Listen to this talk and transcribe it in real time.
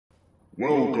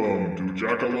Welcome to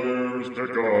Jackalair's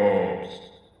Pickups!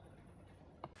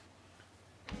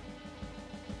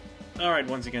 Alright,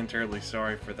 once again, terribly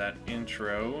sorry for that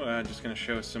intro. Just going to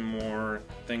show some more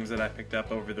things that I picked up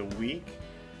over the week.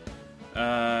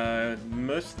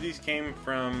 Most of these came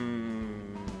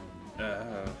from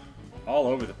all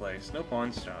over the place, no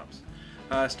pawn shops.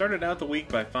 Started out the week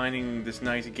by finding this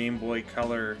nice Gameboy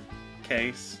Color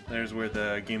case. There's where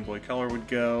the Gameboy Color would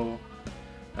go.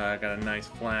 Got a nice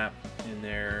flap in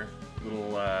there,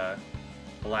 little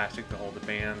elastic to hold the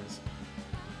bands,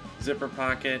 zipper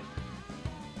pocket,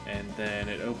 and then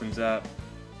it opens up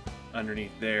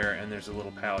underneath there and there's a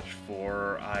little pouch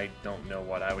for, I don't know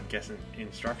what, I would guess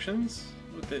instructions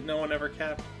that no one ever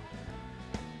kept.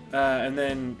 And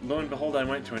then lo and behold, I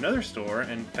went to another store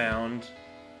and found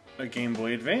a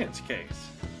Gameboy Advance case.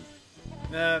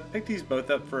 Picked these both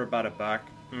up for about $1.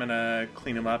 I'm gonna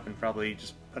clean them up and probably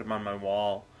just put them on my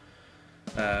wall,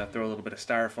 throw a little bit of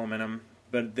styrofoam in them,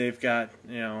 but they've got,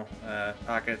 you know,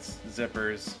 pockets,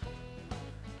 zippers,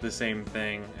 the same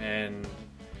thing, and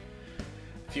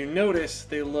if you notice,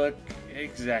 they look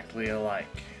exactly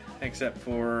alike, except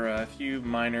for a few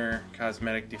minor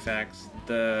cosmetic defects.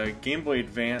 The Game Boy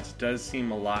Advance does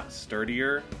seem a lot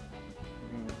sturdier,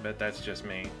 but that's just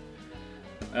me.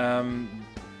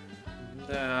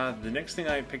 The next thing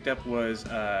I picked up was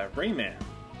Rayman.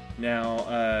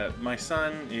 Now, my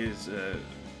son is a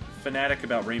fanatic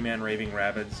about Rayman Raving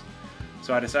Rabbids,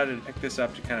 so I decided to pick this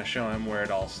up to kind of show him where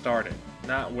it all started.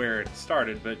 Not where it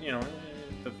started, but, you know,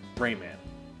 the Rayman.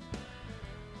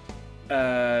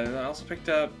 I also picked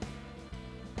up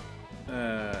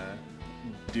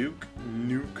Duke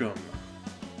Nukem.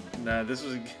 Now, this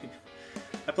was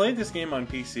I played this game on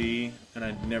PC, and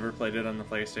I'd never played it on the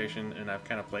PlayStation, and I've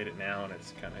kind of played it now, and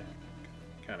it's kind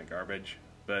of garbage.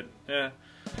 But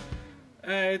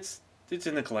it's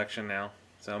in the collection now,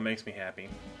 so it makes me happy.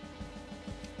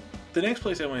 The next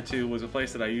place I went to was a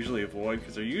place that I usually avoid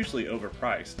because they're usually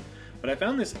overpriced. But I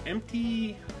found this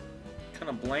empty, kind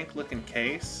of blank-looking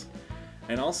case,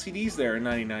 and all CDs there are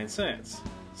 99 cents.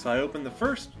 So I opened the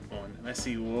first one, and I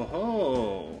see,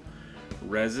 whoa,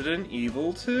 Resident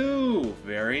Evil 2,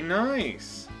 very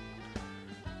nice.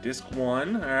 Disc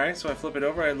 1, alright, so I flip it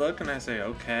over, I look, and I say,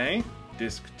 okay.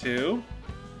 Disc 2,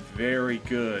 very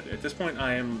good. At this point,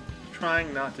 I am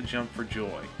trying not to jump for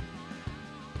joy.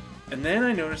 And then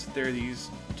I noticed that there are these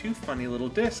two funny little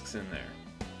discs in there.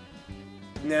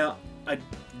 Now, I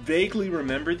vaguely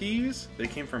remember these. They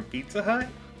came from Pizza Hut,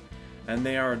 and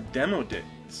they are demo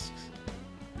discs.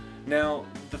 Now,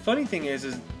 the funny thing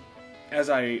is as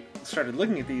I started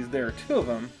looking at these, there are two of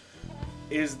them,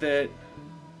 is that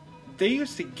they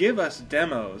used to give us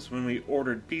demos when we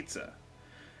ordered pizza.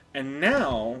 And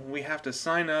now we have to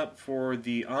sign up for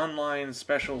the online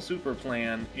special super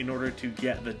plan in order to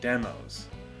get the demos.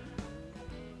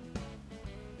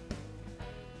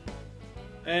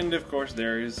 And of course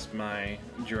there is my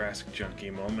Jurassic Junkie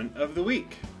moment of the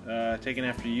week. Taken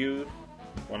after you,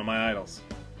 one of my idols.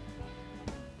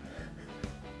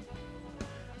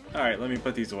 Alright, let me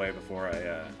put these away before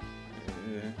I...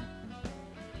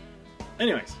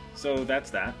 Anyways, so that's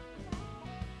that.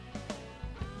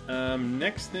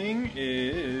 Next thing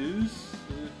is...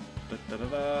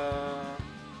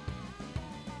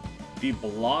 the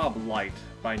Blob light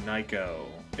by Nyko.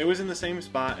 It was in the same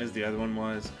spot as the other one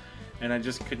was, and I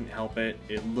just couldn't help it.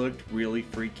 It looked really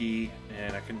freaky,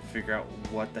 and I couldn't figure out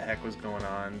what the heck was going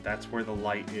on. That's where the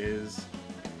light is.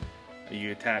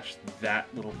 You attach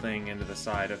that little thing into the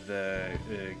side of the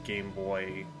Game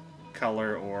Boy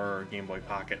Color or Game Boy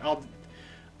Pocket.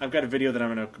 I've got a video that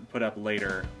I'm going to put up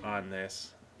later on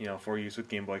this, you know, for use with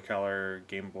Game Boy Color,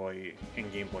 Game Boy,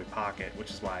 and Game Boy Pocket,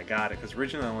 which is why I got it, because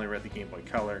originally I only read the Game Boy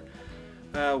Color.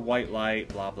 White light,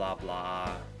 blah blah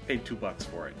blah. Paid $2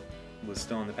 for it. Was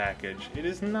still in the package. It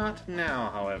is not now,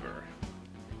 however.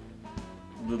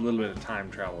 A little bit of time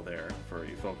travel there for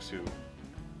you folks who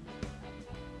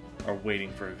are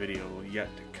waiting for a video yet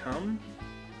to come.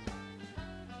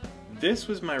 This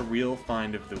was my real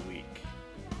find of the week.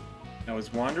 I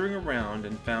was wandering around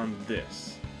and found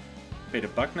this. Paid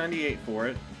 $1.98 for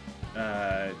it.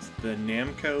 It's the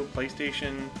Namco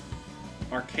PlayStation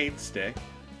arcade stick.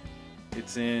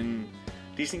 It's in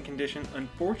decent condition.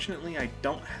 Unfortunately, I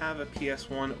don't have a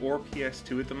PS1 or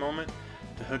PS2 at the moment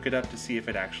to hook it up to see if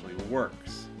it actually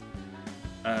works.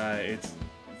 It's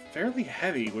fairly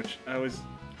heavy, which I was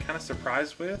kind of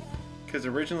surprised with, because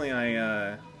originally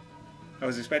I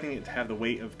was expecting it to have the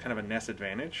weight of kind of a NES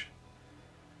Advantage,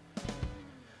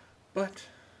 but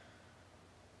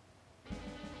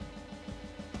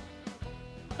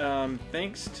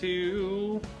thanks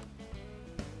to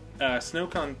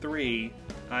SnowCon 3,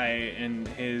 in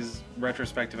his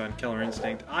retrospective on Killer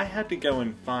Instinct, I had to go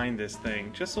and find this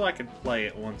thing just so I could play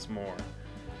it once more.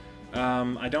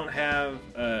 I don't have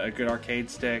a good arcade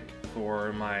stick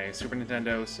for my Super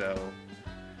Nintendo, so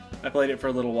I played it for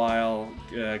a little while,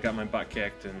 got my butt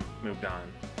kicked, and moved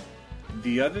on.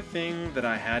 The other thing that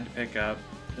I had to pick up,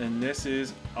 and this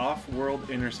is Off-World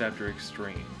Interceptor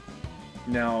Extreme.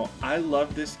 Now, I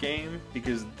love this game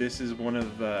because this is one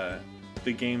of the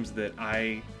games that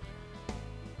I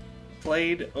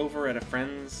played over at a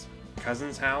friend's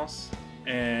cousin's house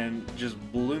and just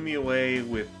blew me away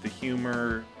with the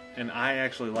humor, and I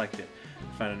actually liked it.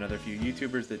 I found another few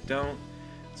YouTubers that don't.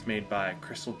 It's made by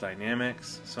Crystal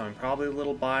Dynamics, so I'm probably a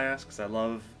little biased because I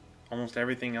love almost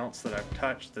everything else that I've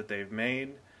touched that they've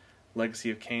made.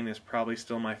 Legacy of Kain is probably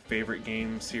still my favorite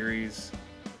game series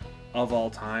of all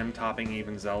time, topping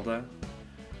even Zelda.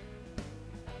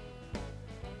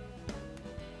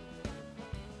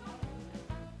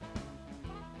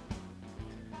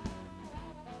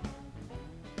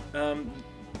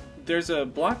 There's a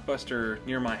Blockbuster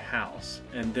near my house,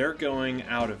 and they're going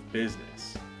out of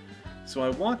business. So I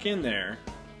walk in there,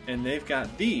 and they've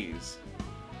got these: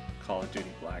 Call of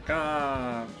Duty Black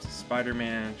Ops,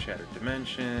 Spider-Man, Shattered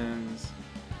Dimensions,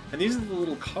 and these are the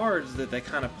little cards that they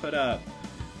kind of put up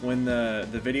when the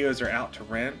videos are out to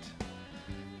rent,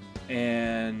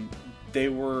 and they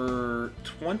were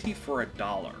 20 for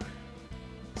 $1.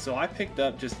 So I picked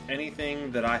up just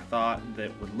anything that I thought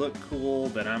that would look cool,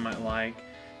 that I might like.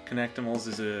 Connectimals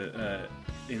is a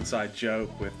inside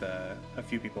joke with a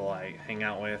few people I hang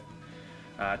out with.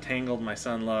 Tangled my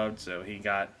son loved, so he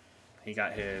got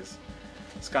his.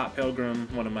 Scott Pilgrim,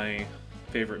 one of my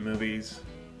favorite movies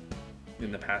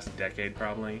in the past decade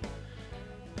probably.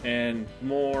 And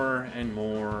more and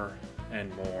more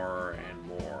and more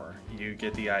and more. You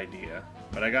get the idea.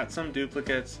 But I got some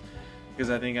duplicates because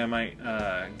I think I might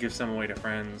give some away to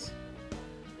friends.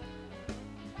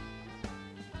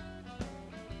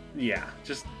 Yeah,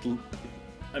 just,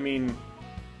 I mean,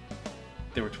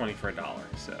 they were 20 for $1,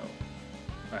 so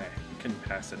I couldn't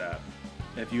pass it up.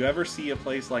 If you ever see a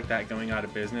place like that going out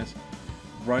of business,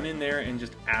 run in there and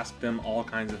just ask them all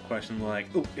kinds of questions like,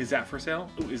 "Oh, is that for sale?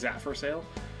 Oh, is that for sale?"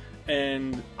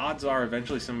 And odds are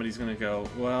eventually somebody's going to go,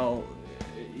 "Well,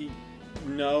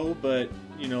 no, but,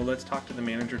 you know, let's talk to the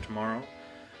manager tomorrow."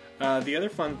 The other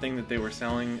fun thing that they were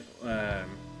selling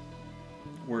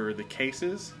were the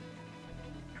cases.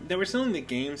 They were selling the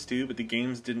games too, but the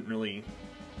games didn't really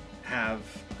have,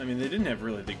 I mean, they didn't have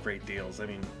really the great deals. I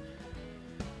mean,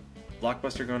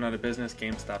 Blockbuster going out of business,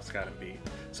 GameStop's got them beat.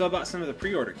 So I bought some of the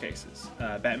pre-order cases.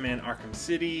 Batman Arkham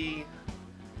City,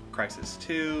 Crysis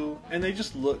 2, and they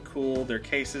just look cool. They're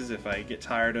cases. If I get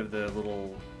tired of the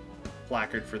little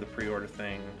placard for the pre-order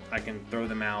thing, I can throw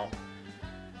them out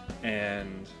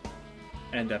and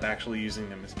end up actually using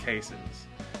them as cases.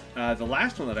 The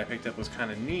last one that I picked up was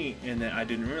kind of neat in that I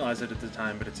didn't realize it at the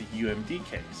time, but it's a UMD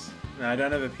case. Now, I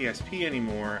don't have a PSP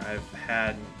anymore. I've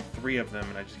had 3 of them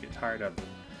and I just get tired of them.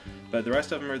 But the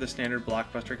rest of them are the standard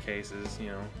Blockbuster cases, you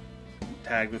know,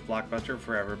 tagged with Blockbuster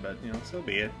forever, but, you know, so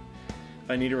be it.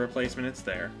 If I need a replacement, it's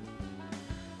there.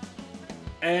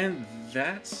 And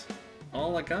that's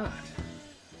all I got,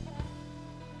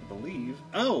 I believe.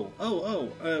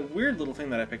 A weird little thing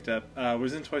that I picked up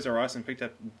was in Toys R Us and picked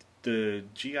up the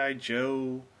G.I.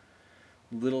 Joe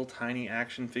little tiny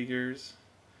action figures.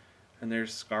 And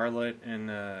there's Scarlet and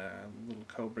little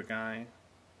Cobra guy.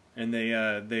 And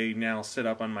they now sit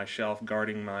up on my shelf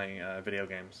guarding my video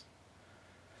games.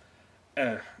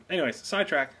 Anyways,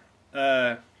 sidetrack.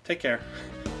 Take care.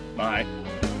 Bye.